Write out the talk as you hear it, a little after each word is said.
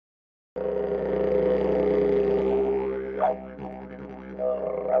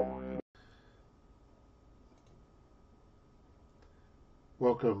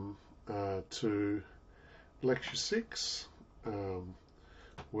Welcome to Lecture 6,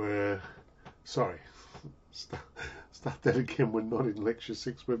 where, sorry, start that again, we're not in Lecture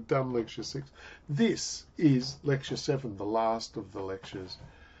 6, we've done Lecture 6. This is Lecture 7, the last of the lectures,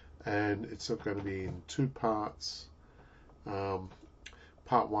 and it's going to be in two parts.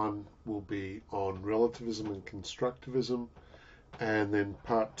 Part 1 will be on relativism and constructivism, and then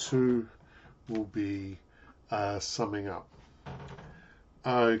Part 2 will be summing up.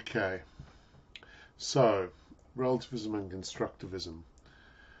 Okay, so relativism and constructivism.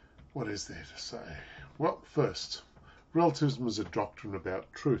 What is there to say? Well, first, relativism is a doctrine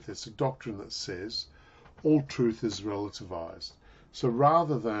about truth. It's a doctrine that says all truth is relativized. So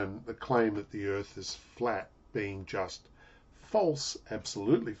rather than the claim that the earth is flat being just false,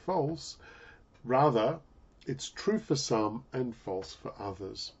 absolutely false, rather it's true for some and false for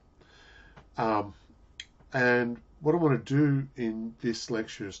others. And what I want to do in this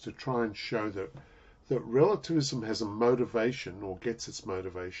lecture is to try and show that relativism has a motivation, or gets its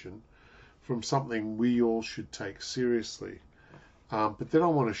motivation, from something we all should take seriously. But then I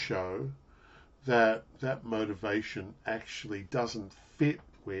want to show that that motivation actually doesn't fit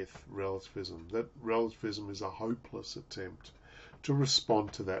with relativism, that relativism is a hopeless attempt to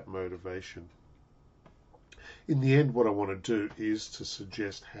respond to that motivation. In the end, what I want to do is to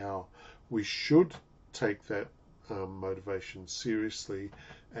suggest how we should take that motivation seriously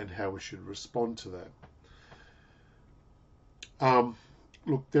and how we should respond to that.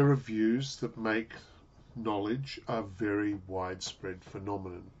 Look, there are views that make knowledge a very widespread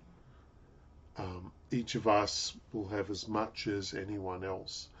phenomenon. Each of us will have as much as anyone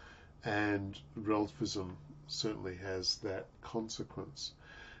else, and relativism certainly has that consequence.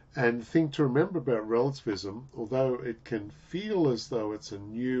 And the thing to remember about relativism, although it can feel as though it's a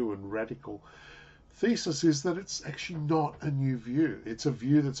new and radical thesis, is that it's actually not a new view. It's a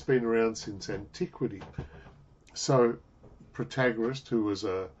view that's been around since antiquity. So Protagoras, who was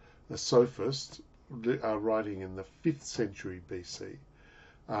a sophist writing in the 5th century BC,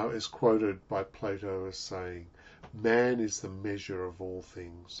 is quoted by Plato as saying, "Man is the measure of all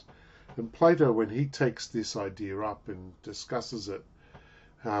things." And Plato, when he takes this idea up and discusses it,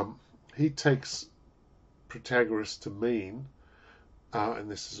 he takes Protagoras to mean, and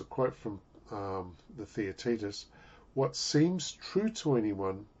this is a quote from the Theaetetus, "What seems true to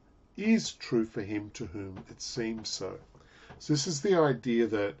anyone is true for him to whom it seems so." So this is the idea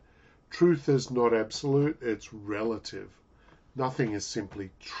that truth is not absolute, it's relative. Nothing is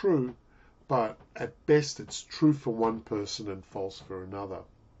simply true, but at best it's true for one person and false for another.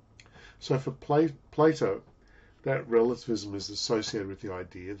 So for Plato, that relativism is associated with the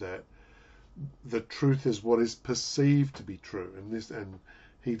idea that the truth is what is perceived to be true, and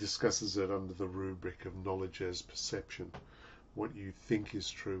he discusses it under the rubric of knowledge as perception. What you think is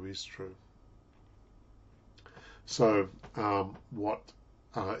true is true. So what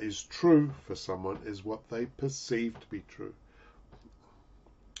is true for someone is what they perceive to be true.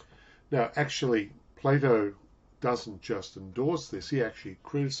 Now, actually, Plato doesn't just endorse this, he actually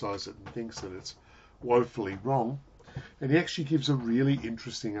criticizes it and thinks that it's woefully wrong. And he actually gives a really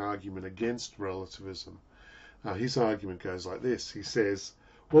interesting argument against relativism. His argument goes like this. He says,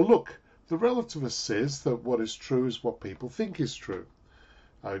 well, look, the relativist says that what is true is what people think is true.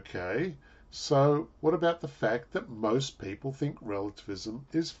 Okay, so what about the fact that most people think relativism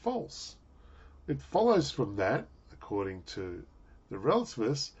is false? It follows from that, according to the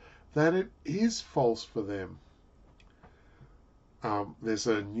relativists, that it is false for them. There's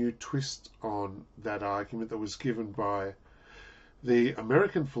a new twist on that argument that was given by the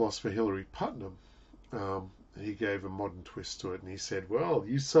American philosopher Hilary Putnam. He gave a modern twist to it, and he said, well,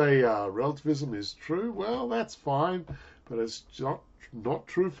 you say relativism is true? Well, that's fine, but it's not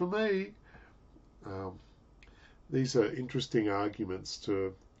true for me. These are interesting arguments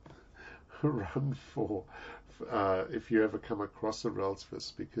to run for if you ever come across a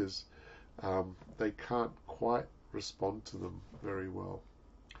relativist, because they can't quite respond to them very well.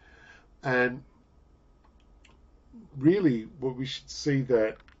 And really what we should see,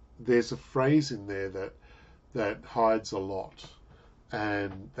 that there's a phrase in there that hides a lot,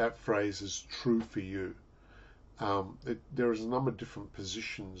 and that phrase is true for you. There is a number of different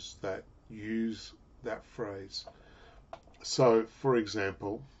positions that use that phrase. So for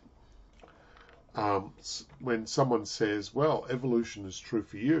example, when someone says, well, evolution is true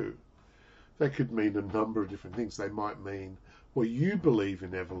for you, that could mean a number of different things. They might mean, well, you believe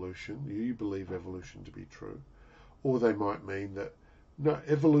in evolution, you believe evolution to be true. Or they might mean that, no,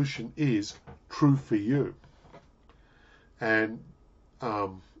 evolution is true for you. And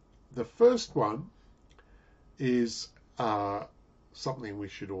the first one is something we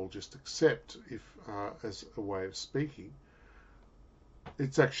should all just accept if as a way of speaking.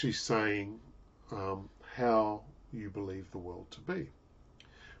 It's actually saying how you believe the world to be.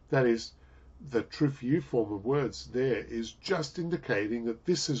 That is, the true for you form of words there is just indicating that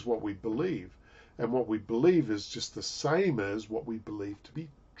this is what we believe, and what we believe is just the same as what we believe to be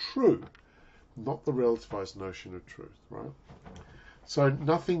true, not the relativized notion of truth, right? So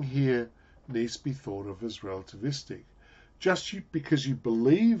nothing here needs to be thought of as relativistic. Just because you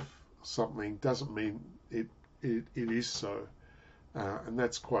believe something doesn't mean it is so, and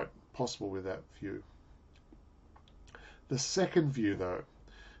that's quite possible with that view. The second view, though,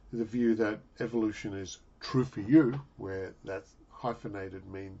 the view that evolution is true for you, where that hyphenated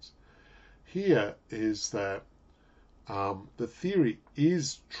means here is that the theory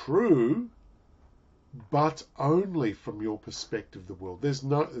is true, but only from your perspective of the world.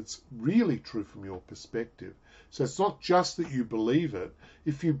 It's really true from your perspective. So it's not just that you believe it.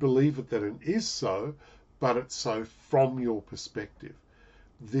 If you believe it, that it is so, but it's so from your perspective.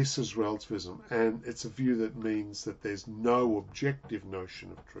 This is relativism, and it's a view that means that there's no objective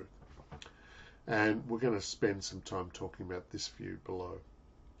notion of truth. And we're going to spend some time talking about this view below.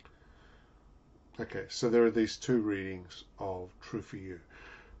 Okay, so there are these two readings of true for you.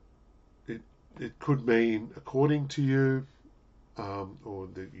 It could mean according to you, or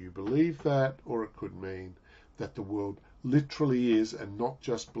that you believe that, or it could mean that the world literally is, and not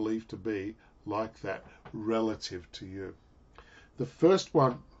just believed to be, like that, relative to you. The first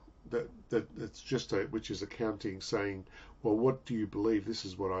one, that's just which is accounting, saying, well, what do you believe? This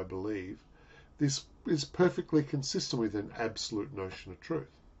is what I believe. This is perfectly consistent with an absolute notion of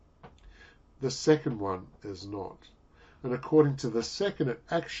truth. The second one is not. And according to the second, it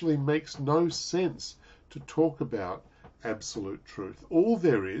actually makes no sense to talk about absolute truth. All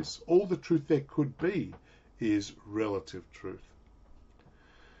the truth there could be, is relative truth.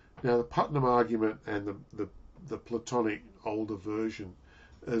 Now, the Putnam argument and the Platonic older version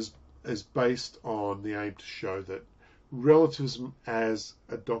is based on the aim to show that relativism as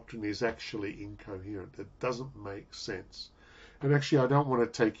a doctrine is actually incoherent. It doesn't make sense. And actually, I don't want to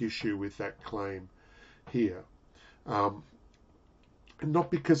take issue with that claim here.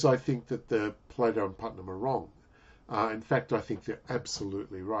 Not because I think that the Plato and Putnam are wrong. In fact, I think they're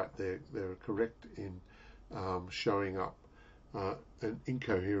absolutely right. They're correct in showing up an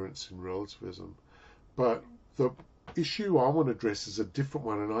incoherence in relativism. But the issue I want to address is a different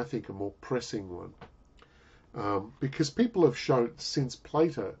one, and I think a more pressing one. Because people have shown since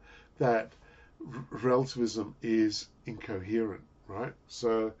Plato that relativism is incoherent, right?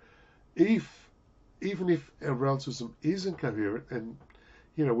 So even if relativism is incoherent, and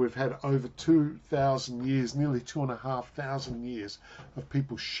we've had over 2,000 years, nearly 2,500 years of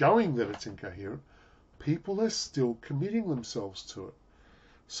people showing that it's incoherent, people are still committing themselves to it.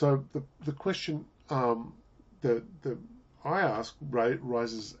 So the question that I ask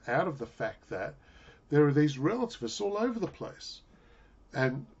rises out of the fact that there are these relativists all over the place.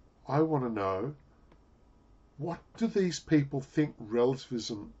 And I want to know, what do these people think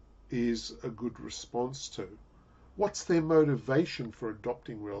relativism is a good response to? What's their motivation for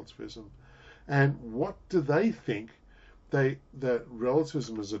adopting relativism? And what do they think that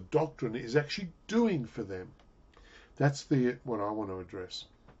relativism as a doctrine is actually doing for them? That's what I want to address.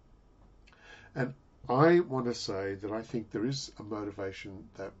 And I want to say that I think there is a motivation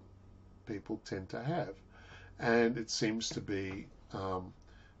that people tend to have. And it seems to be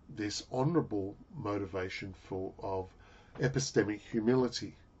this honourable motivation of epistemic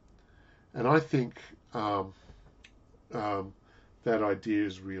humility. And I think that idea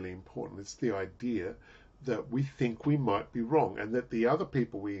is really important. It's the idea that we think we might be wrong and that the other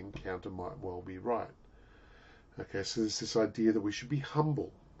people we encounter might well be right. Okay, so there's this idea that we should be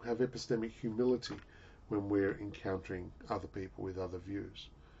humble, have epistemic humility when we're encountering other people with other views.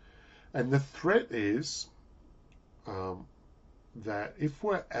 And the threat is that if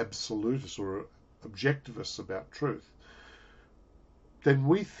we're absolutists or objectivists about truth, then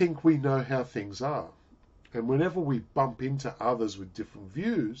we think we know how things are. And whenever we bump into others with different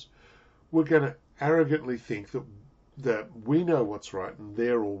views, we're going to arrogantly think that we know what's right and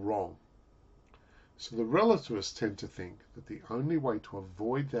they're all wrong. So the relativists tend to think that the only way to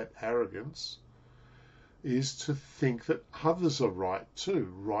avoid that arrogance is to think that others are right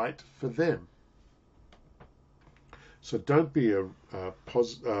too, right for them. So don't be an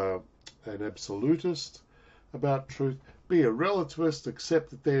absolutist about truth. Be a relativist,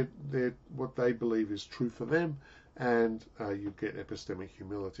 accept that they're what they believe is true for them, and you get epistemic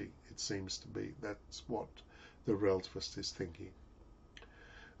humility. It seems to be that's what the relativist is thinking.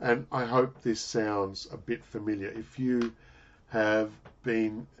 And I hope this sounds a bit familiar. If you have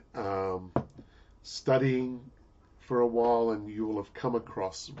been studying for a while, and you will have come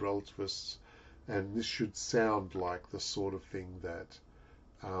across relativists, and this should sound like the sort of thing that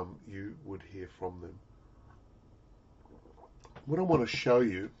you would hear from them. What I want to show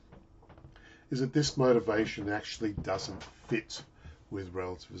you is that this motivation actually doesn't fit with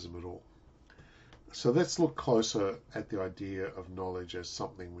relativism at all. So let's look closer at the idea of knowledge as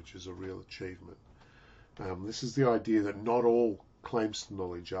something which is a real achievement. This is the idea that not all claims to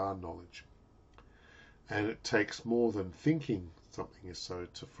knowledge are knowledge. And it takes more than thinking something is so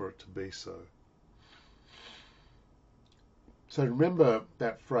for it to be so. So remember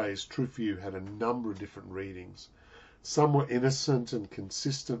that phrase, true for you, had a number of different readings. Some were innocent and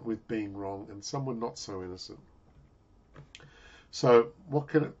consistent with being wrong, and some were not so innocent. So what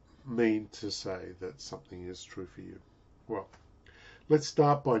can it mean to say that something is true for you? Well, let's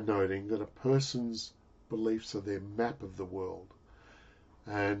start by noting that a person's beliefs are their map of the world,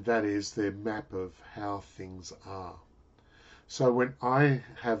 and that is their map of how things are. So when I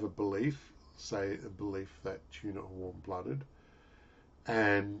have a belief, say a belief that tuna are warm-blooded,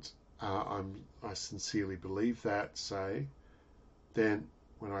 and I sincerely believe that, say, then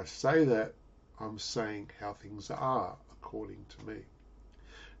when I say that, I'm saying how things are according to me.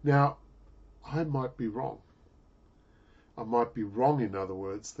 Now, I might be wrong. I might be wrong, in other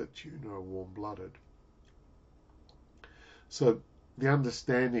words, that tuna are warm-blooded. So the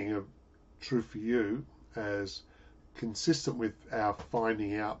understanding of true for you as consistent with our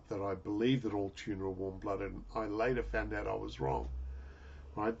finding out that I believe that all tuna are warm-blooded, and I later found out I was wrong.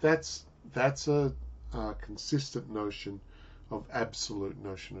 Right? That's a consistent notion of absolute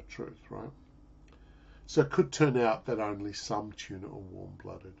notion of truth, right? So it could turn out that only some tuna are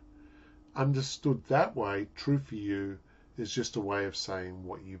warm-blooded. Understood that way, true for you is just a way of saying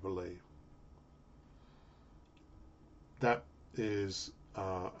what you believe. That is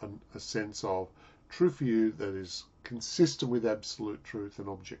a sense of true for you that is consistent with absolute truth and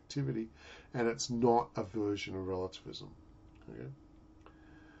objectivity, and it's not a version of relativism. Okay?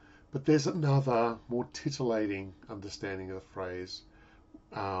 But there's another, more titillating understanding of the phrase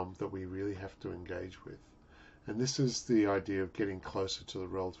that we really have to engage with. And this is the idea of getting closer to the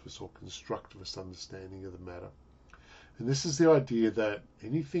relativist or constructivist understanding of the matter. And this is the idea that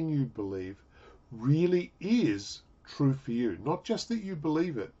anything you believe really is true for you. Not just that you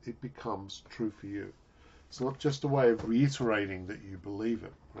believe it, it becomes true for you. It's not just a way of reiterating that you believe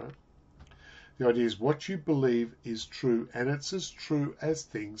it, right? The idea is what you believe is true, and it's as true as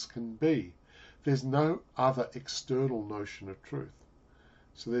things can be. There's no other external notion of truth.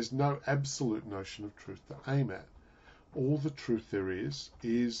 So there's no absolute notion of truth to aim at. All the truth there is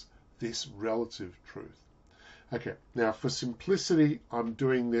this relative truth. Okay, now for simplicity, I'm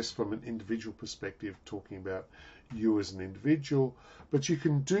doing this from an individual perspective, talking about you as an individual, but you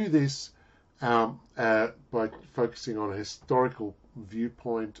can do this by focusing on a historical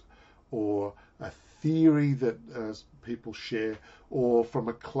viewpoint or a theory that people share, or from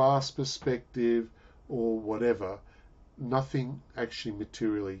a class perspective, or whatever. Nothing actually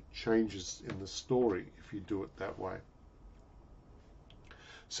materially changes in the story if you do it that way.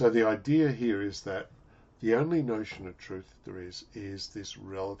 So the idea here is that the only notion of truth there is this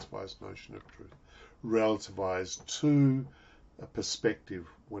relativized notion of truth, relativized to a perspective,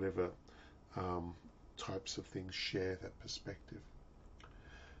 whatever types of things share that perspective.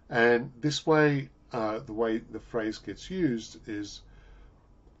 And this way, the way the phrase gets used is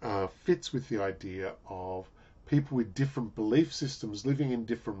fits with the idea of people with different belief systems living in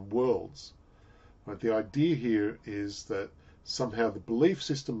different worlds. Right? The idea here is that somehow the belief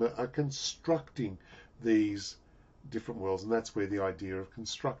system are constructing these different worlds, and that's where the idea of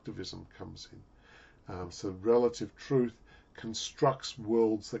constructivism comes in. So relative truth constructs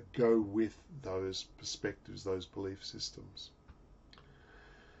worlds that go with those perspectives, those belief systems.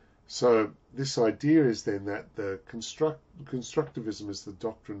 So this idea is then that the constructivism is the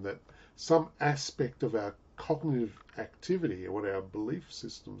doctrine that some aspect of our cognitive activity, or what our belief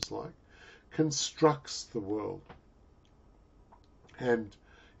system's like, constructs the world. And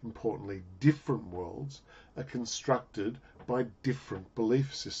importantly, different worlds are constructed by different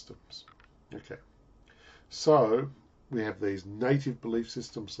belief systems. Okay, so we have these native belief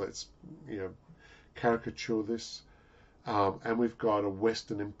systems. Let's caricature this. And we've got a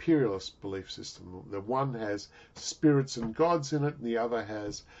Western imperialist belief system. The one has spirits and gods in it, and the other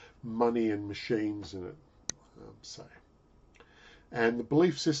has money and machines in it, say. And the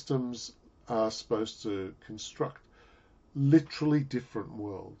belief systems are supposed to construct literally different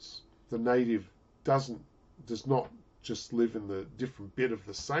worlds. The native does not just live in the different bit of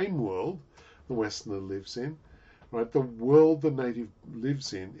the same world the Westerner lives in, right? The world the native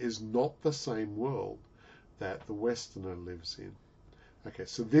lives in is not the same world that the Westerner lives in. Okay,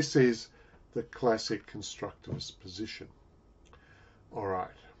 so this is the classic constructivist position. All right,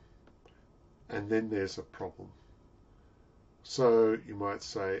 and then there's a problem. So you might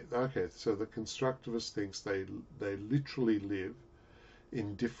say, okay, so the constructivist thinks they literally live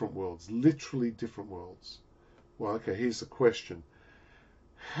in different worlds, literally different worlds. Well, okay, here's the question.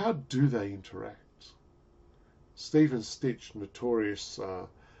 How do they interact? Stephen Stitch, notorious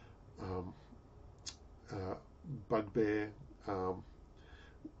bugbear,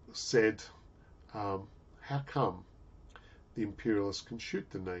 said, how come the imperialists can shoot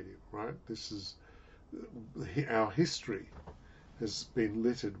the native, right? This is, our history has been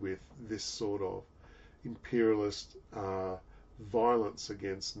littered with this sort of imperialist violence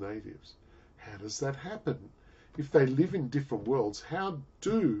against natives. How does that happen? If they live in different worlds, how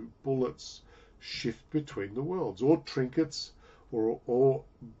do bullets shift between the worlds, or trinkets, or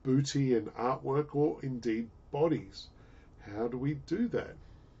booty and artwork, or indeed bodies? How do we do that?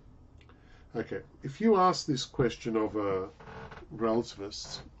 Okay, if you ask this question of a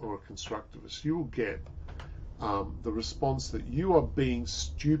relativist or a constructivist, you will get the response that you are being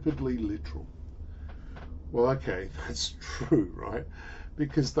stupidly literal. Well, okay, that's true, right?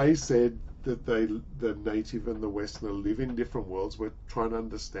 Because they said that the native and the Westerner live in different worlds. We're trying to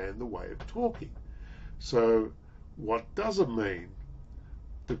understand the way of talking. So what does it mean?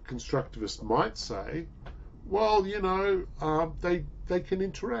 The constructivist might say, well, you know, they can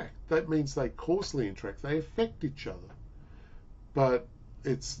interact. That means they causally interact. They affect each other. But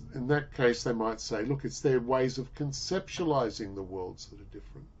it's, in that case, they might say, look, it's their ways of conceptualizing the worlds that are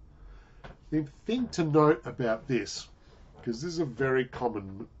different. The thing to note about this, because this is a very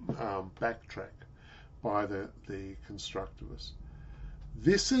common backtrack by the constructivists,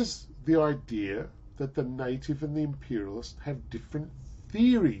 this is the idea that the native and the imperialist have different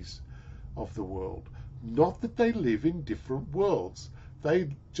theories of the world. Not that they live in different worlds. They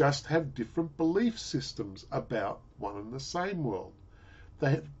just have different belief systems about one and the same world.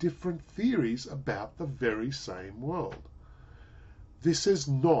 They have different theories about the very same world. This is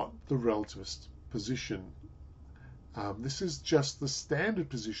not the relativist position. This is just the standard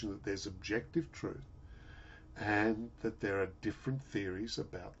position that there's objective truth and that there are different theories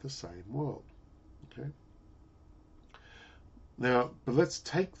about the same world. Okay. Now, but let's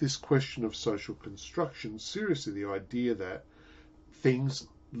take this question of social construction seriously, the idea that things,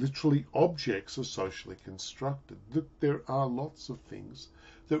 literally objects, are socially constructed. That there are lots of things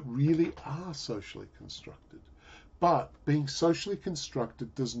that really are socially constructed. But being socially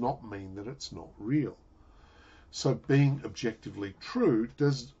constructed does not mean that it's not real. So being objectively true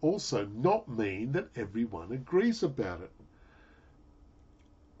does also not mean that everyone agrees about it.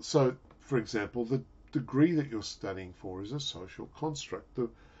 So, for example, the degree that you're studying for is a social construct. The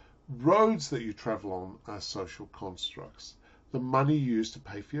roads that you travel on are social constructs. The money you use to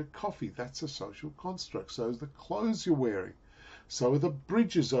pay for your coffee, that's a social construct. So is the clothes you're wearing. So are the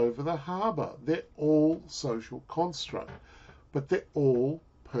bridges over the harbour. They're all social construct, but they're all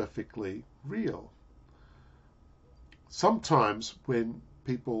perfectly real. Sometimes when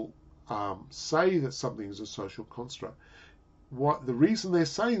people say that something is a social construct, the reason they're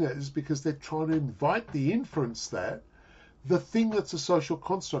saying that is because they're trying to invite the inference that the thing that's a social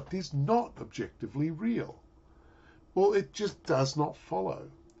construct is not objectively real. Well, it just does not follow.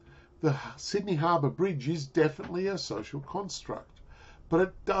 The Sydney Harbour Bridge is definitely a social construct, but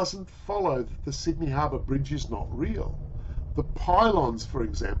it doesn't follow that the Sydney Harbour Bridge is not real. The pylons, for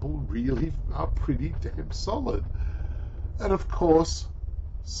example, really are pretty damn solid. And of course,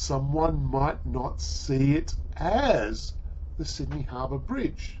 someone might not see it as the Sydney Harbour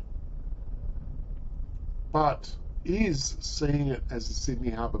Bridge, but is seeing it as the Sydney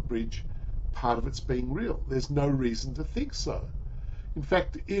Harbour Bridge part of its being real? There's no reason to think so. In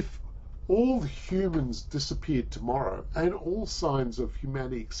fact, if all humans disappeared tomorrow and all signs of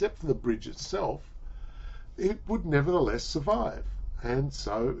humanity except for the bridge itself, it would nevertheless survive, and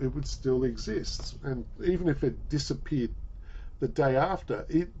so it would still exist. And even if it disappeared the day after,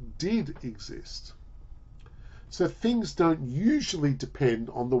 it did exist. So things don't usually depend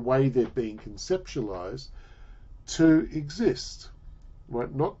on the way they're being conceptualized to exist,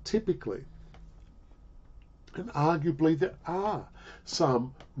 right? Not typically. And arguably there are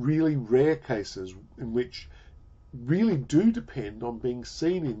some really rare cases in which really do depend on being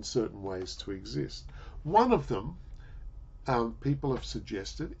seen in certain ways to exist. One of them, people have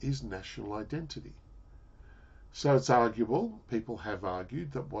suggested, is national identity. So it's arguable, people have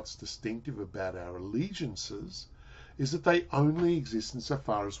argued, that what's distinctive about our allegiances is that they only exist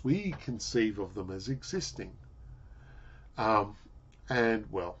insofar as we conceive of them as existing. And,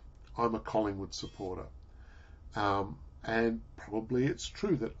 well, I'm a Collingwood supporter. And probably it's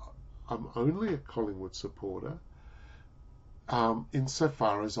true that I'm only a Collingwood supporter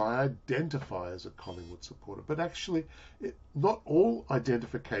insofar as I identify as a Collingwood supporter. But actually, not all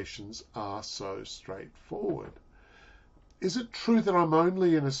identifications are so straightforward. Is it true that I'm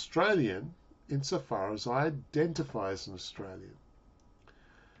only an Australian insofar as I identify as an Australian?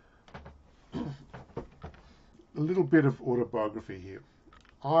 A little bit of autobiography here.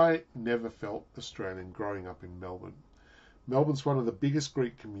 I never felt Australian growing up in Melbourne. Melbourne's one of the biggest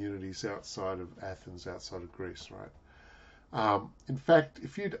Greek communities outside of Athens, outside of Greece, right? In fact,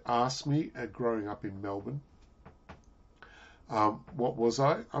 if you'd asked me growing up in Melbourne, what was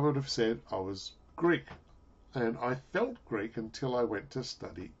I? I would have said I was Greek. And I felt Greek until I went to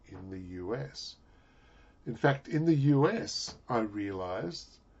study in the US. In fact, in the US, I realized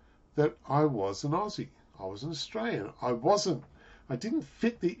that I was an Aussie. I was an Australian. I didn't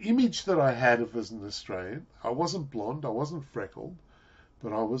fit the image that I had of as an Australian. I wasn't blonde, I wasn't freckled,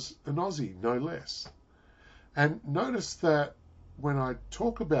 but I was an Aussie, no less. And notice that when I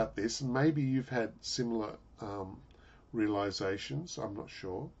talk about this, and maybe you've had similar realizations, I'm not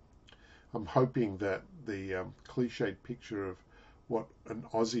sure. I'm hoping that the cliched picture of what an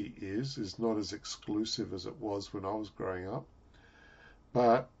Aussie is not as exclusive as it was when I was growing up.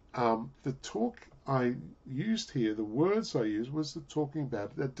 But the talk I used here, the words I used, was talking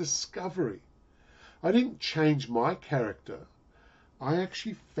about a discovery. I didn't change my character. I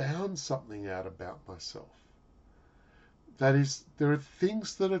actually found something out about myself. That is, there are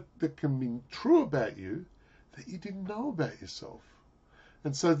things that can be true about you that you didn't know about yourself.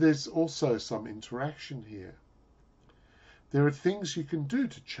 And so there's also some interaction here. There are things you can do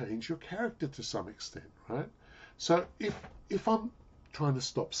to change your character to some extent, right? So if I'm trying to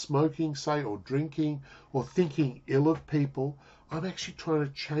stop smoking, say, or drinking, or thinking ill of people, I'm actually trying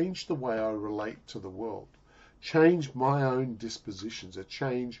to change the way I relate to the world, change my own dispositions, or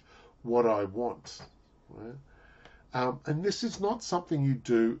change what I want, right? And this is not something you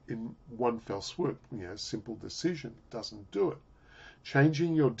do in one fell swoop. Simple decision doesn't do it.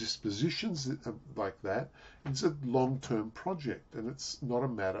 Changing your dispositions like that is a long-term project, and it's not a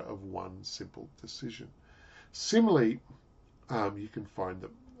matter of one simple decision. Similarly, you can find that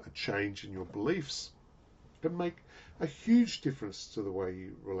a change in your beliefs can make a huge difference to the way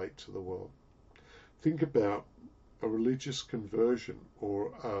you relate to the world. Think about a religious conversion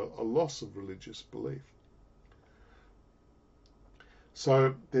or a loss of religious belief.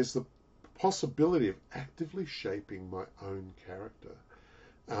 So there's the possibility of actively shaping my own character.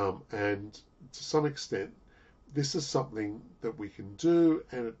 And to some extent, this is something that we can do,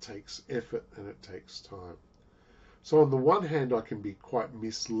 and it takes effort and it takes time. So on the one hand, I can be quite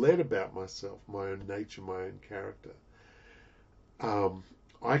misled about myself, my own nature, my own character.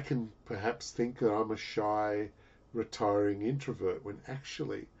 I can perhaps think that I'm a shy, retiring introvert, when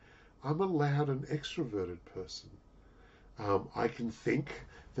actually I'm a loud and extroverted person. I can think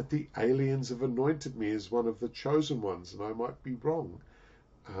that the aliens have anointed me as one of the chosen ones, and I might be wrong.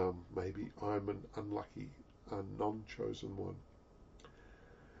 Maybe I'm an unlucky, non-chosen one.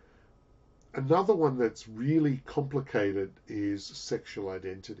 Another one that's really complicated is sexual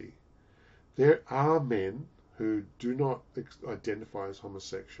identity. There are men who do not identify as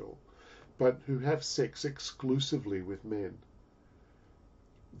homosexual, but who have sex exclusively with men.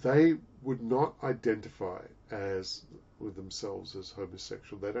 They would not identify with themselves as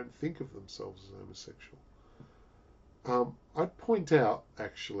homosexual. They don't think of themselves as homosexual. I'd point out,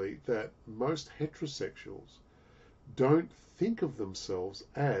 actually, that most heterosexuals don't think of themselves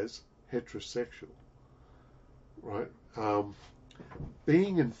as heterosexual, right?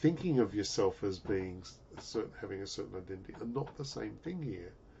 Being and thinking of yourself as being having a certain identity are not the same thing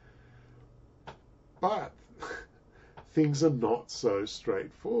here. But things are not so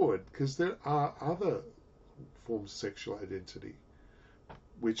straightforward, because there are other forms of sexual identity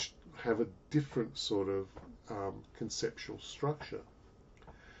which have a different sort of conceptual structure.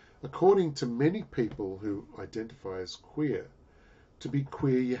 According to many people who identify as queer, to be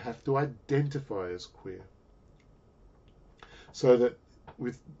queer you have to identify as queer. So that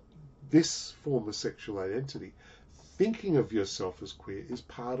with this form of sexual identity, thinking of yourself as queer is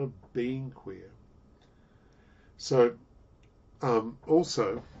part of being queer. So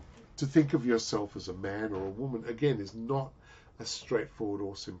also, to think of yourself as a man or a woman, again, is not a straightforward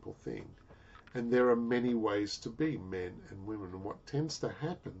or simple thing. And there are many ways to be men and women. And what tends to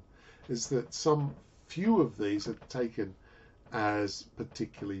happen is that some few of these are taken as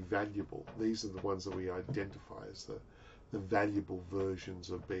particularly valuable. These are the ones that we identify as the valuable versions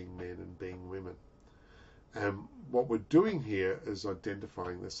of being men and being women. And what we're doing here is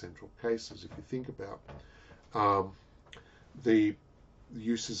identifying the central cases. If you think about the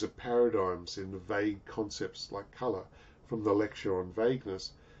uses of paradigms in the vague concepts like color from the lecture on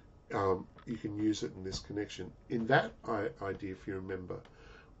vagueness, you can use it in this connection. In that idea, if you remember,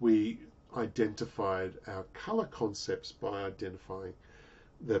 we identified our color concepts by identifying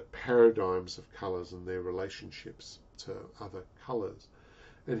the paradigms of colors and their relationships to other colors.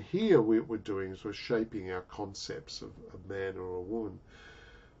 And here what we're doing is we're shaping our concepts of a man or a woman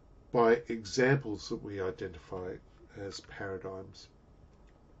by examples that we identify as paradigms.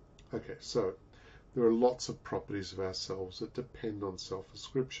 Okay, so there are lots of properties of ourselves that depend on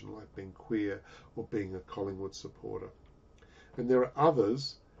self-ascription, like being queer or being a Collingwood supporter. And there are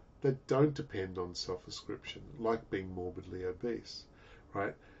others that don't depend on self-ascription, like being morbidly obese,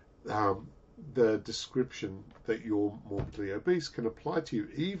 right? The description that you're morbidly obese can apply to you,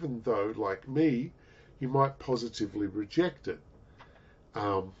 even though, like me, you might positively reject it.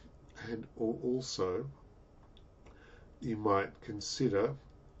 And also, you might consider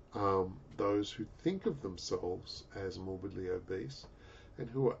those who think of themselves as morbidly obese and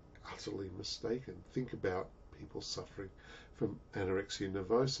who are utterly mistaken. Think about people suffering from anorexia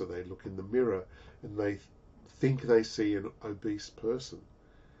nervosa. They look in the mirror and they think they see an obese person.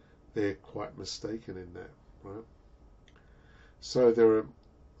 They're quite mistaken in that, right? So there are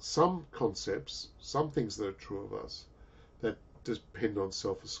some concepts, some things that are true of us that depend on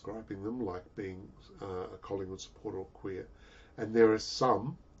self-ascribing them, like being a Collingwood supporter or queer. And there are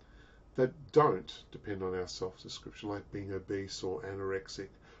some that don't depend on our self-description, like being obese or anorexic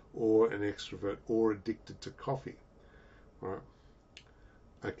or an extrovert or addicted to coffee. Right?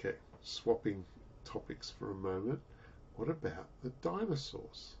 Okay, swapping topics for a moment. What about the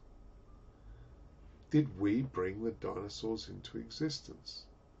dinosaurs? Did we bring the dinosaurs into existence?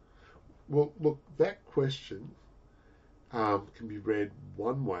 Well, look, that question can be read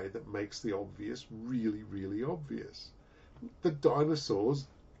one way that makes the obvious really, really obvious. The dinosaurs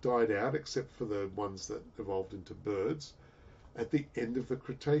died out, except for the ones that evolved into birds, at the end of the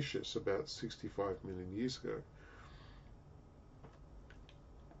Cretaceous, about 65 million years ago.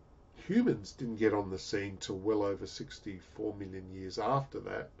 Humans didn't get on the scene till well over 64 million years after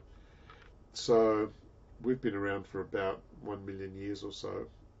that. So we've been around for about 1 million years or so.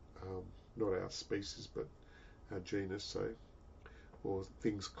 Not our species, but our genus, say, or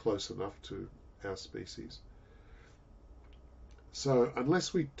things close enough to our species. So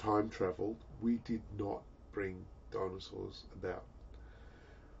unless we time traveled, we did not bring dinosaurs about.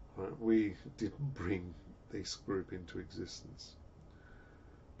 Right? We didn't bring this group into existence.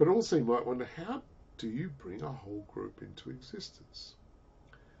 But also you might wonder, how do you bring a whole group into existence?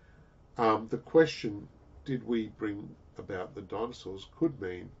 The question, did we bring about the dinosaurs, could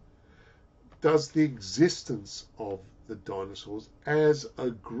mean, does the existence of the dinosaurs as a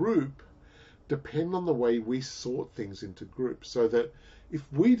group depend on the way we sort things into groups, so that if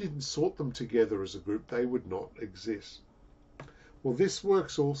we didn't sort them together as a group, they would not exist? Well, this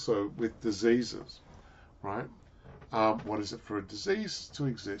works also with diseases, right? What is it for a disease to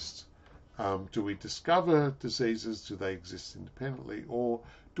exist? Do we discover diseases? Do they exist independently? Or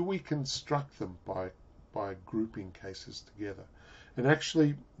do we construct them by grouping cases together? And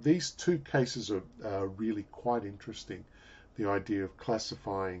actually, these two cases are really quite interesting. The idea of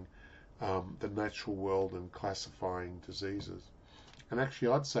classifying the natural world and classifying diseases. And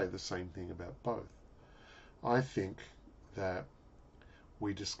actually, I'd say the same thing about both. I think that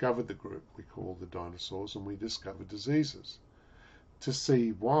we discovered the group we call the dinosaurs, and we discovered diseases. To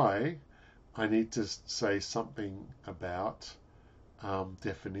see why, I need to say something about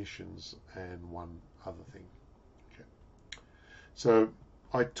definitions and one other thing. Okay. So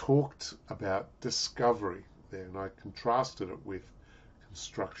I talked about discovery there, and I contrasted it with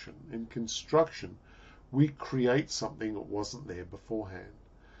construction. In construction, we create something that wasn't there beforehand.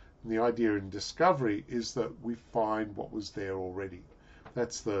 And the idea in discovery is that we find what was there already.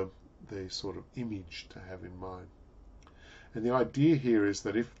 That's the sort of image to have in mind. And the idea here is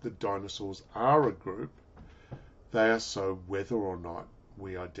that if the dinosaurs are a group, they are so whether or not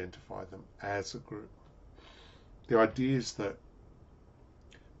we identify them as a group. The idea is that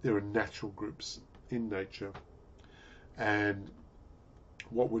there are natural groups in nature, and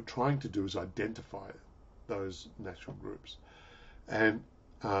what we're trying to do is identify those natural groups. And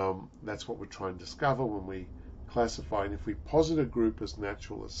that's what we're trying to discover when we classify. And if we posit a group as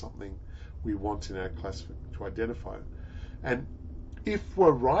natural, as something we want in our classification to identify it. And if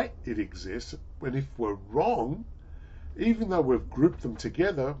we're right, it exists. And if we're wrong, even though we've grouped them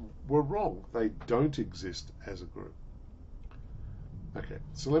together, we're wrong. They don't exist as a group. Okay,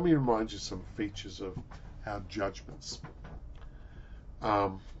 so let me remind you some features of our judgments.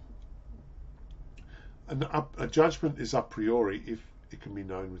 A judgment is a priori if it can be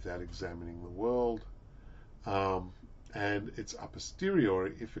known without examining the world, and it's a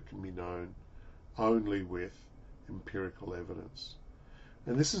posteriori if it can be known only with empirical evidence.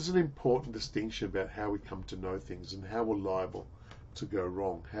 And this is an important distinction about how we come to know things and how we're liable to go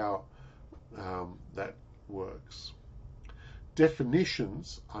wrong, how that works.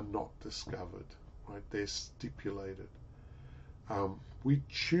 Definitions are not discovered, right? They're stipulated. We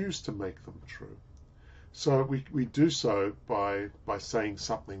choose to make them true. So we do so by saying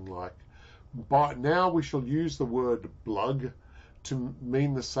something like, now we shall use the word blug to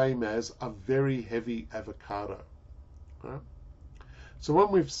mean the same as a very heavy avocado. Right? So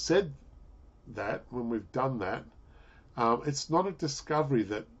when we've said that, when we've done that, it's not a discovery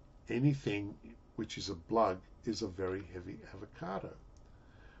that anything which is a blug is a very heavy avocado.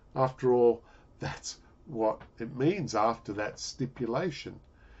 After all, that's what it means after that stipulation.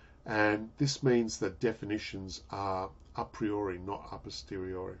 And this means that definitions are a priori, not a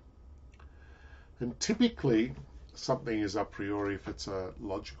posteriori. And typically, something is a priori if it's a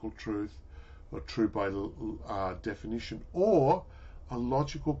logical truth or true by definition, or a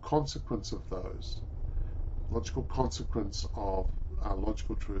logical consequence of those. Logical consequence of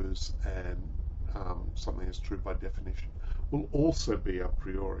logical truths and something is true by definition will also be a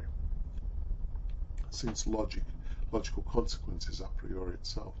priori, since logical consequence is a priori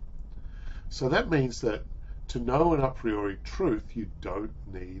itself. So that means that to know an a priori truth, you don't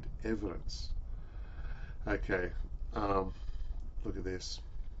need evidence. Okay, look at this.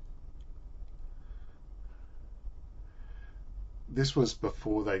 This was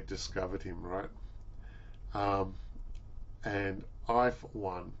before they discovered him, right? And I, for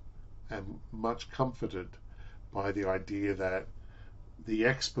one, am much comforted by the idea that the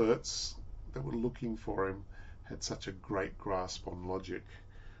experts that were looking for him had such a great grasp on logic.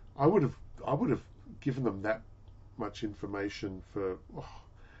 I would have given them that much information for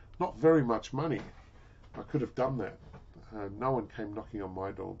not very much money. I could have done that. No one came knocking on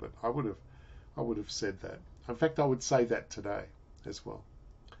my door, but I would have said that. In fact, I would say that today as well.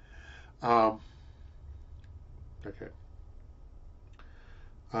 Okay.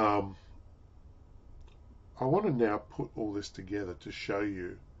 I want to now put all this together to show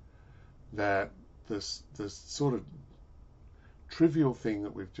you that this sort of trivial thing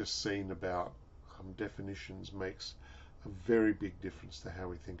that we've just seen about definitions makes a very big difference to how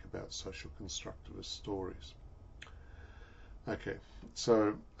we think about social constructivist stories. Okay,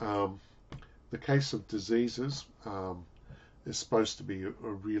 so the case of diseases is supposed to be a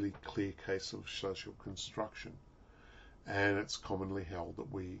really clear case of social construction, and it's commonly held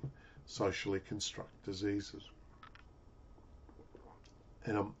that we socially construct diseases.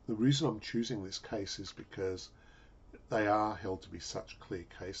 And the reason I'm choosing this case is because they are held to be such clear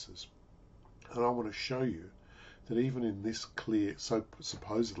cases. And I want to show you that even in this clear, so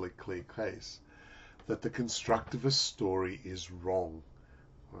supposedly clear case, that the constructivist story is wrong.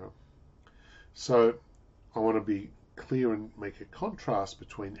 Well, so I want to be clear and make a contrast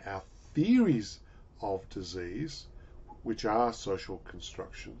between our theories of disease, which are social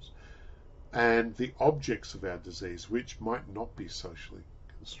constructions, and the objects of our disease, which might not be socially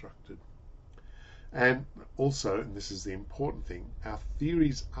constructed. And also, and this is the important thing, our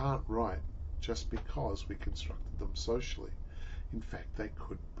theories aren't right just because we constructed them socially. In fact, they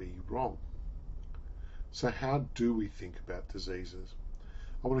could be wrong. So how do we think about diseases?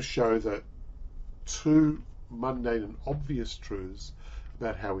 I want to show that two mundane and obvious truths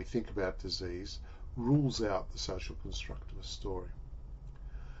about how we think about disease rules out the social constructivist story.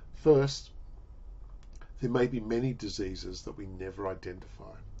 First, there may be many diseases that we never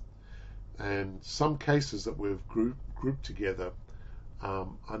identify, and some cases that we've grouped together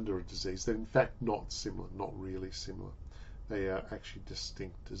under a disease, they're in fact not similar, not really similar. They are actually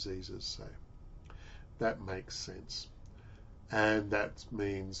distinct diseases, so that makes sense. And that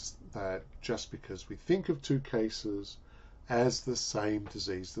means that just because we think of two cases as the same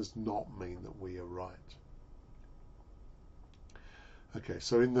disease does not mean that we are right. Okay,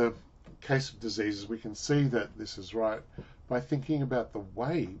 so in the case of diseases, we can see that this is right by thinking about the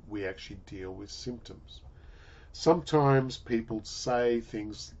way we actually deal with symptoms. Sometimes people say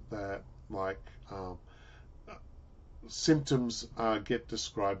things that like symptoms get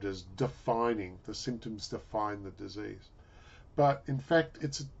described as defining, the symptoms define the disease. But in fact,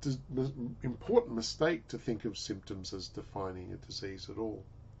 it's an important mistake to think of symptoms as defining a disease at all.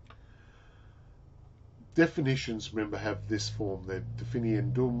 Definitions, remember, have this form. They're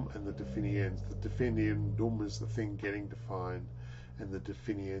definiendum and the definiens. The definiendum is the thing getting defined, and the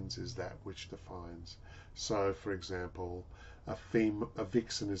definiens is that which defines. So, for example, a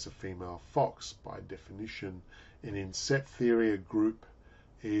vixen is a female fox by definition, and in set theory, a group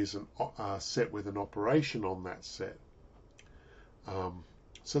is a set with an operation on that set.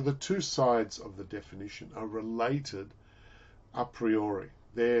 So the two sides of the definition are related a priori.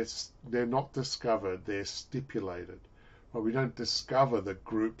 They're not discovered, they're stipulated. Well, we don't discover that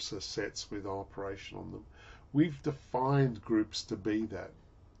groups are sets with an operation on them. We've defined groups to be that.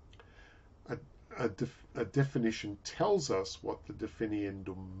 A definition tells us what the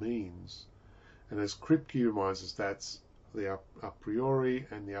definiendum means. And as Kripke reminds us, that's the a priori,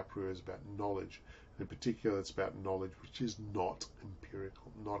 and the a priori is about knowledge. In particular, it's about knowledge which is not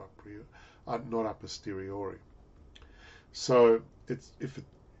empirical, not a posteriori. So if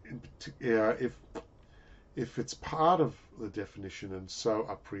it's part of the definition, and so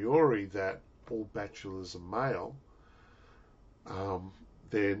a priori that all bachelors are male,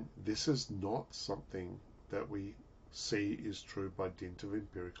 then this is not something that we see is true by dint of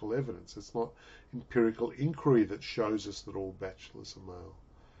empirical evidence. It's not empirical inquiry that shows us that all bachelors are male.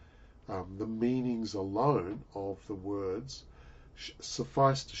 The meanings alone of the words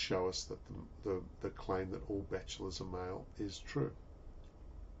suffice to show us that the claim that all bachelors are male is true.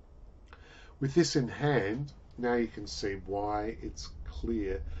 With this in hand, now you can see why it's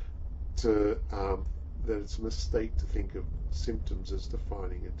clear that it's a mistake to think of symptoms as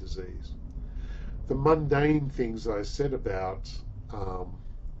defining a disease. The mundane things I said about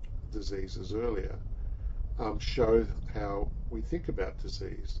diseases earlier show how we think about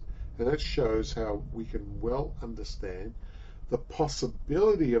disease, and that shows how we can well understand the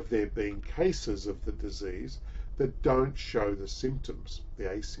possibility of there being cases of the disease that don't show the symptoms, the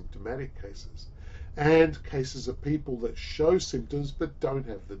asymptomatic cases, and cases of people that show symptoms but don't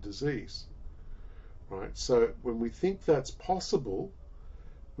have the disease. Right? So when we think that's possible,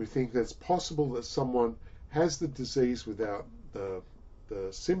 we think that's possible that someone has the disease without the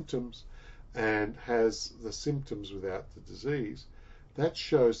symptoms and has the symptoms without the disease. That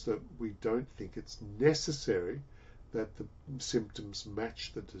shows that we don't think it's necessary that the symptoms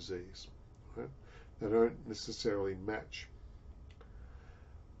match the disease. Right? They don't necessarily match.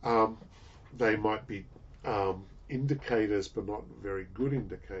 They might be indicators, but not very good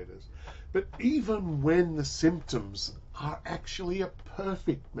indicators. But even when the symptoms are actually a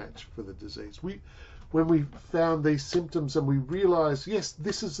perfect match for the disease, when we found these symptoms and we realize, yes,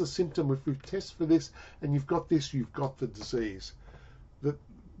 this is the symptom, if we test for this and you've got this, you've got the disease.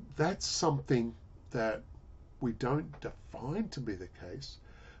 That's something that we don't define to be the case,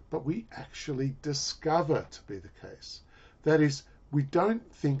 but we actually discover to be the case. That is, we don't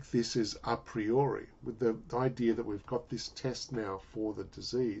think this is a priori, with the idea that we've got this test now for the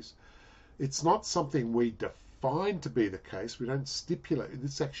disease. It's not something we define to be the case. We don't stipulate.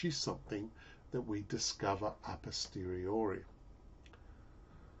 It's actually something that we discover a posteriori.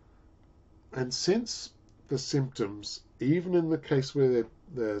 And since the symptoms, even in the case where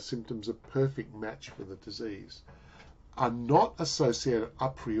the symptoms are perfect match for the disease, are not associated a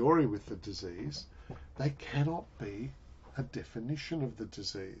priori with the disease, they cannot be a definition of the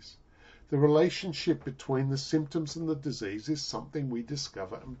disease. The relationship between the symptoms and the disease is something we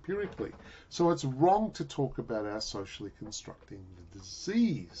discover empirically. So it's wrong to talk about our socially constructing the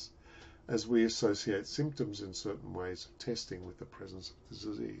disease as we associate symptoms in certain ways of testing with the presence of the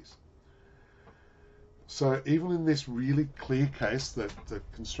disease. So even in this really clear case that the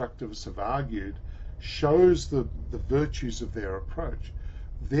constructivists have argued shows the virtues of their approach,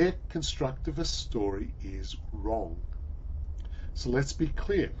 their constructivist story is wrong. So let's be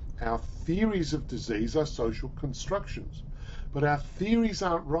clear. Our theories of disease are social constructions, but our theories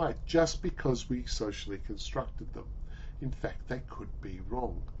aren't right just because we socially constructed them. In fact, they could be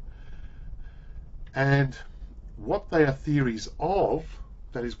wrong. And what they are theories of,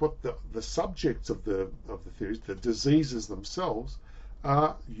 that is what the subjects of the theories, the diseases themselves,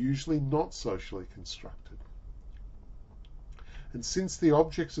 are usually not socially constructed. And since the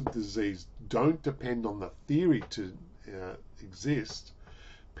objects of disease don't depend on the theory to exist,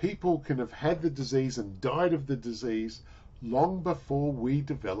 people can have had the disease and died of the disease long before we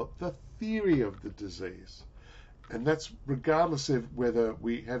develop the theory of the disease. And that's regardless of whether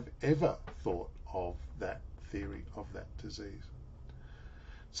we have ever thought of that theory of that disease.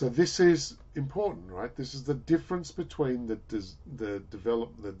 So this is important, right? This is the difference between the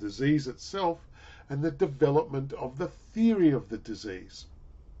disease itself and the development of the theory of the disease.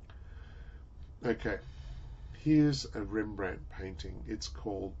 Okay, here's a Rembrandt painting. It's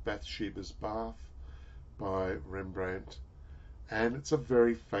called Bathsheba's Bath by Rembrandt, and it's a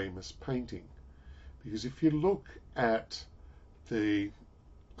very famous painting because if you look at the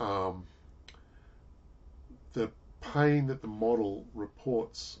the pain that the model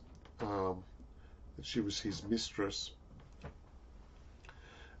reports, that she was his mistress,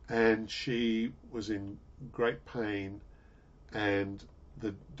 and she was in great pain, and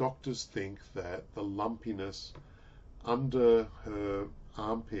the doctors think that the lumpiness under her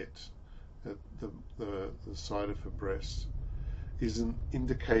armpit at the side of her breast is an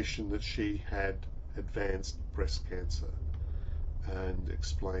indication that she had advanced breast cancer, and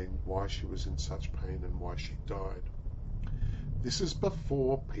explained why she was in such pain and why she died. This is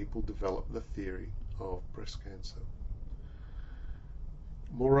before people developed the theory of breast cancer.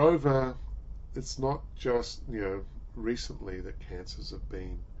 Moreover, it's not just recently that cancers have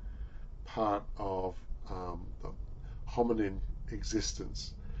been part of the hominin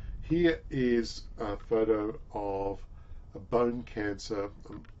existence. Here is a photo of a bone cancer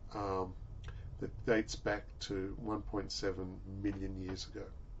that dates back to 1.7 million years ago.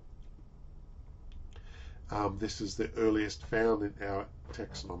 This is the earliest found in our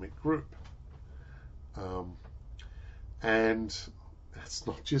taxonomic group. And it's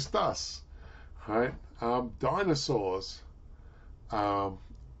not just us, right? Dinosaurs, and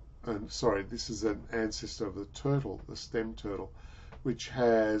sorry, this is an ancestor of the turtle, the stem turtle, which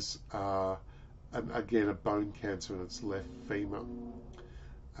has again a bone cancer in its left femur.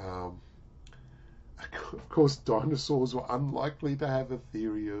 Of course, dinosaurs were unlikely to have a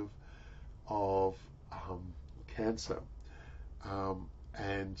theory of cancer,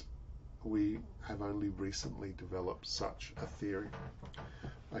 and we have only recently developed such a theory.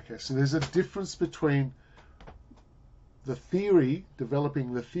 Okay, so there's a difference between the theory,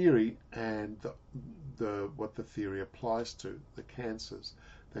 developing the theory, and what the theory applies to, the cancers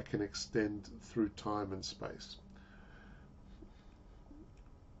that can extend through time and space.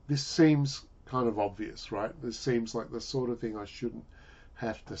 This seems kind of obvious, right? This seems like the sort of thing I shouldn't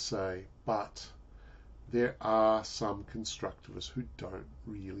have to say, but there are some constructivists who don't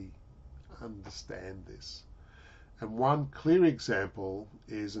really understand this. And one clear example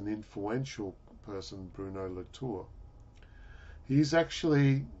is an influential person, Bruno Latour. He's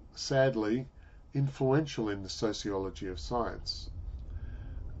actually, sadly, influential in the sociology of science.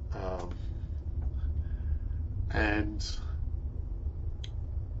 And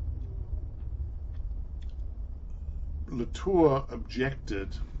Latour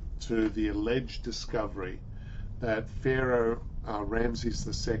objected to the alleged discovery that Pharaoh Ramses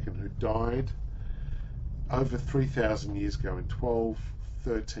II, who died over 3,000 years ago in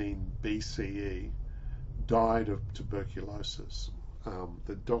 1213 BCE, died of tuberculosis.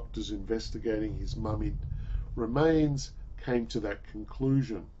 The doctors investigating his mummied remains came to that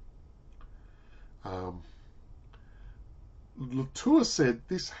conclusion. Latour said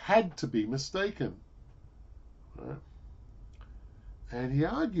this had to be mistaken. Right? And he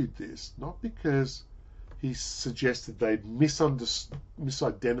argued this not because he suggested they'd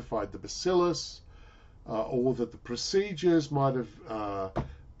misidentified the bacillus, or that the procedures might have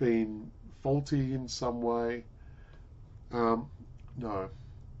been faulty in some way. No.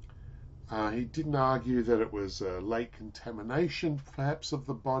 He didn't argue that it was a late contamination, perhaps, of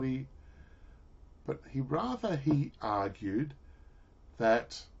the body, but he argued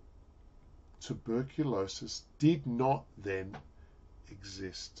that tuberculosis did not then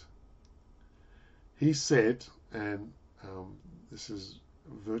exist. He said, and this is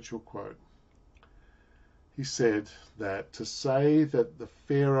a virtual quote, he said that to say that the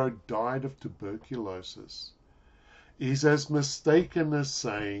pharaoh died of tuberculosis is as mistaken as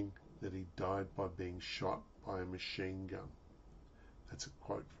saying that he died by being shot by a machine gun. That's a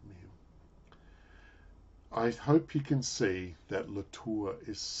quote from him. I hope you can see that Latour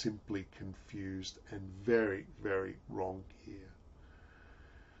is simply confused and very, very wrong here.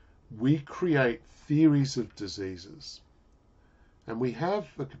 We create theories of diseases, and we have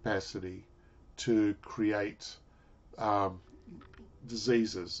the capacity to create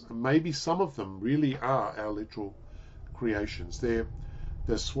diseases, and maybe some of them really are our literal creations. The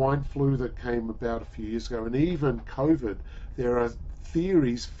swine flu that came about a few years ago, and even COVID, there are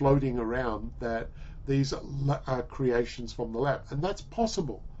theories floating around that these are creations from the lab, and that's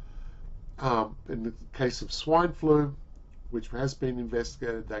possible. In the case of swine flu, which has been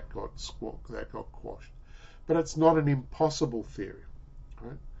investigated, that got quashed. But it's not an impossible theory,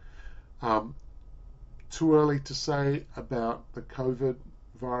 right? Too early to say about the COVID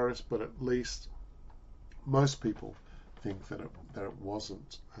virus, but at least most people think that it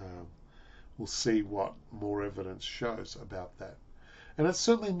wasn't. We'll see what more evidence shows about that. And it's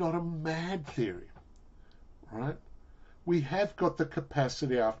certainly not a mad theory, right? We have got the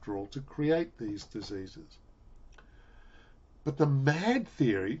capacity, after all, to create these diseases. But the mad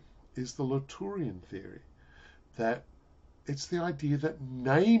theory is the Latourian theory, that it's the idea that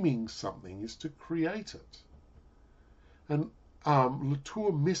naming something is to create it. And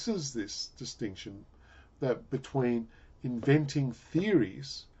Latour misses this distinction that between inventing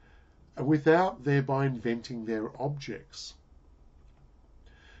theories without thereby inventing their objects.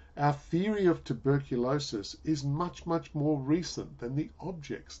 Our theory of tuberculosis is much, much more recent than the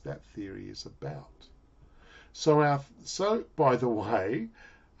objects that theory is about. So, by the way,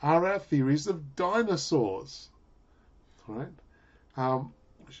 are our theories of dinosaurs, right?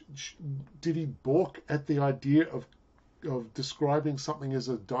 Did he balk at the idea of describing something as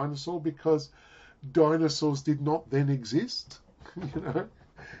a dinosaur because dinosaurs did not then exist? You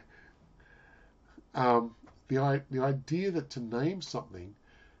know, the idea that to name something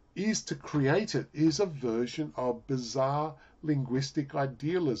is to create it is a version of bizarre linguistic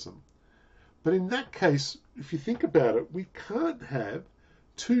idealism. But in that case, if you think about it, we can't have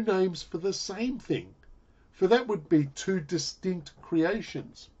two names for the same thing, for that would be two distinct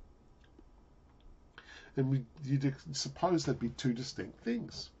creations. And you'd suppose there'd be two distinct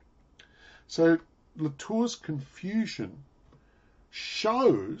things. So Latour's confusion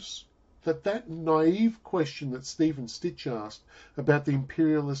shows that naive question that Stephen Stitch asked about the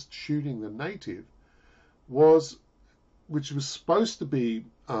imperialist shooting the native which was supposed to be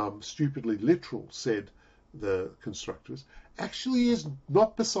stupidly literal, said the constructors, actually is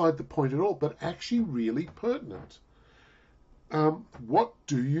not beside the point at all, but actually really pertinent. What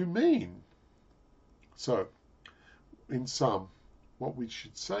do you mean? So, in sum, what we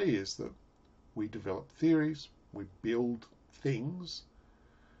should say is that we develop theories, we build things,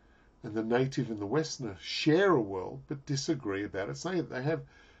 and the native and the Westerner share a world but disagree about it. Say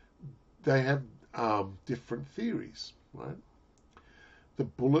they have different theories, right? The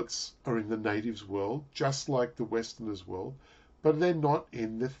bullets are in the native's world, just like the Westerner's world, but they're not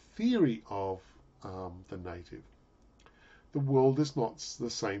in the theory of the native. The world is not the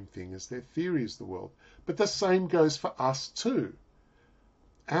same thing as their theory is the world. But the same goes for us too.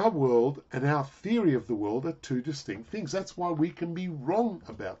 Our world and our theory of the world are two distinct things. That's why we can be wrong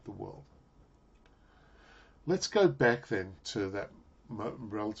about the world. Let's go back then to that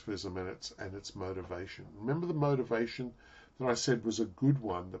relativism and its motivation. Remember the motivation that I said was a good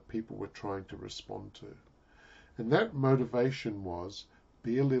one that people were trying to respond to. And that motivation was,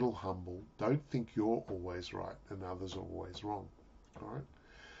 be a little humble. Don't think you're always right and others are always wrong. All right?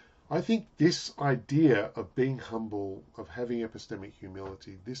 I think this idea of being humble, of having epistemic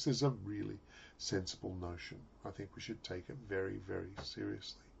humility, this is a really sensible notion. I think we should take it very, very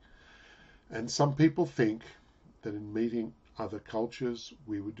seriously. And some people think that in meeting other cultures,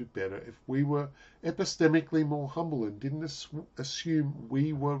 we would do better if we were epistemically more humble and didn't assume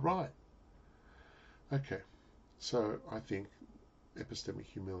we were right. Okay, so I think epistemic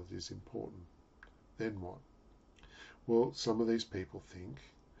humility is important. Then what? Well, some of these people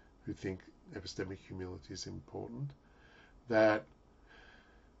who think epistemic humility is important, that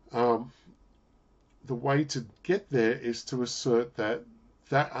the way to get there is to assert that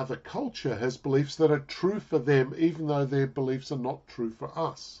other culture has beliefs that are true for them, even though their beliefs are not true for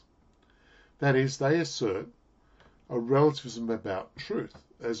us. That is, they assert a relativism about truth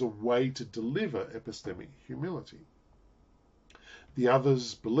as a way to deliver epistemic humility. The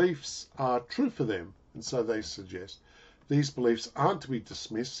other's beliefs are true for them, and so they suggest these beliefs aren't to be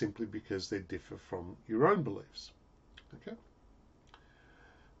dismissed simply because they differ from your own beliefs.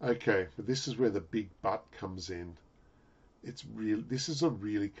 Okay, but this is where the big but comes in. This is a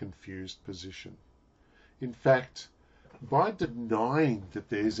really confused position. In fact, by denying that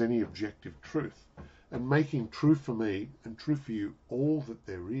there's any objective truth and making true for me and true for you all that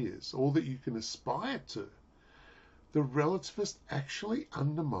there is, all that you can aspire to, the relativist actually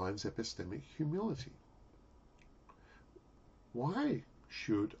undermines epistemic humility. Why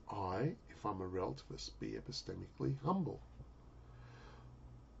should I, if I'm a relativist, be epistemically humble?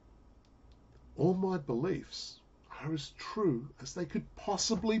 All my beliefs are as true as they could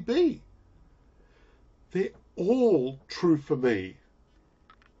possibly be. They're all true for me.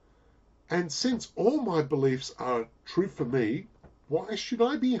 And since all my beliefs are true for me, why should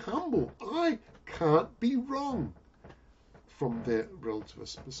I be humble? I can't be wrong from their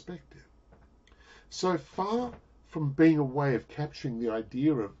relativist perspective. So far from being a way of capturing the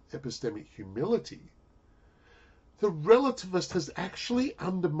idea of epistemic humility, the relativist has actually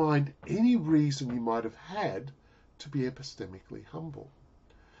undermined any reason you might have had to be epistemically humble.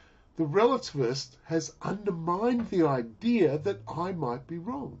 The relativist has undermined the idea that I might be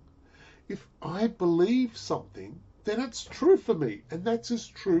wrong. If I believe something, then it's true for me, and that's as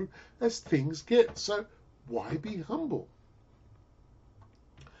true as things get. So why be humble?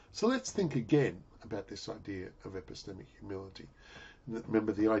 So let's think again about this idea of epistemic humility.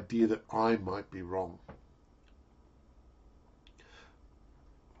 Remember the idea that I might be wrong.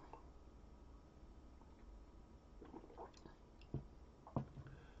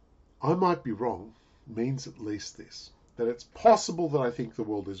 I might be wrong means at least this, that it's possible that I think the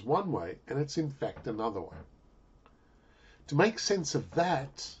world is one way and it's in fact another way. To make sense of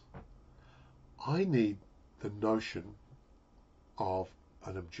that, I need the notion of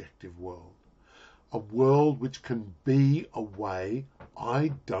an objective world. A world which can be a way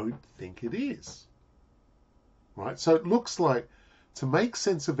I don't think it is. Right? So it looks like to make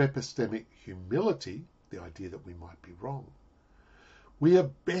sense of epistemic humility, the idea that we might be wrong, we are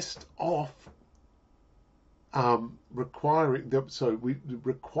best off requires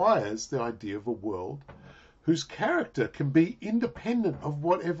the idea of a world whose character can be independent of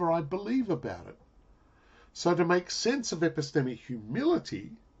whatever I believe about it. So to make sense of epistemic humility,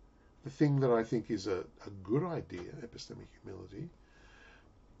 the thing that I think is a good idea, epistemic humility,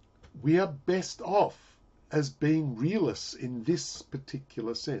 we are best off as being realists in this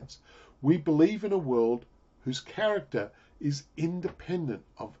particular sense. We believe in a world whose character is independent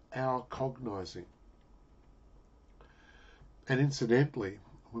of our cognizing. And incidentally,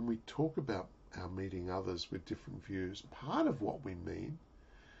 when we talk about our meeting others with different views, part of what we mean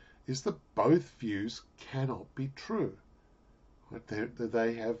is that both views cannot be true. Right?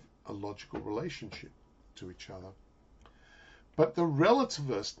 They have a logical relationship to each other. But the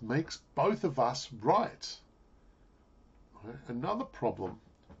relativist makes both of us right. Right? Another problem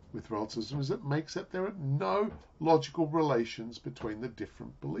with relativism is it makes that there are no logical relations between the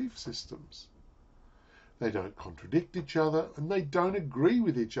different belief systems. They don't contradict each other and they don't agree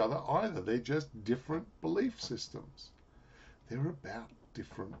with each other either. They're just different belief systems. They're about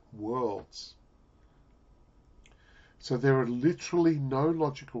different worlds. So there are literally no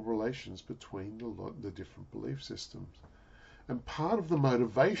logical relations between the different belief systems. And part of the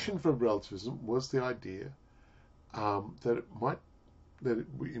motivation for relativism was the idea that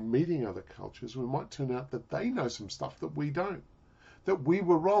in meeting other cultures, we might turn out that they know some stuff that we don't, that we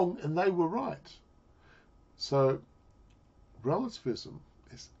were wrong and they were right. So relativism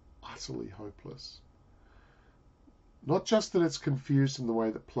is utterly hopeless. Not just that it's confused in the way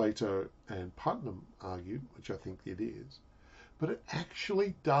that Plato and Putnam argued, which I think it is, but it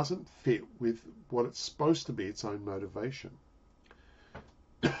actually doesn't fit with what it's supposed to be, its own motivation.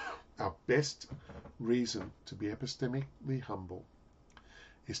 Our best reason to be epistemically humble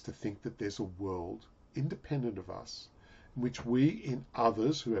is to think that there's a world independent of us in which we in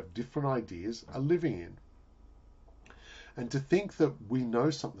others who have different ideas are living in. And to think that we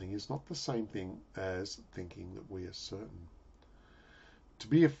know something is not the same thing as thinking that we are certain. To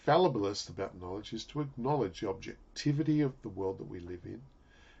be a fallibilist about knowledge is to acknowledge the objectivity of the world that we live in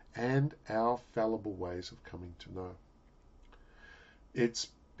and our fallible ways of coming to know. It's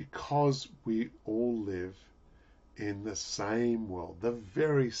because we all live in the same world, the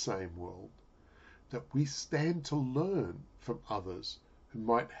very same world, that we stand to learn from others who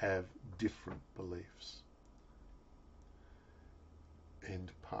might have different beliefs.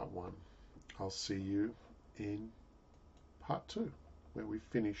 End part 1. I'll see you in part 2, where we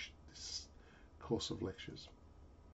finish this course of lectures.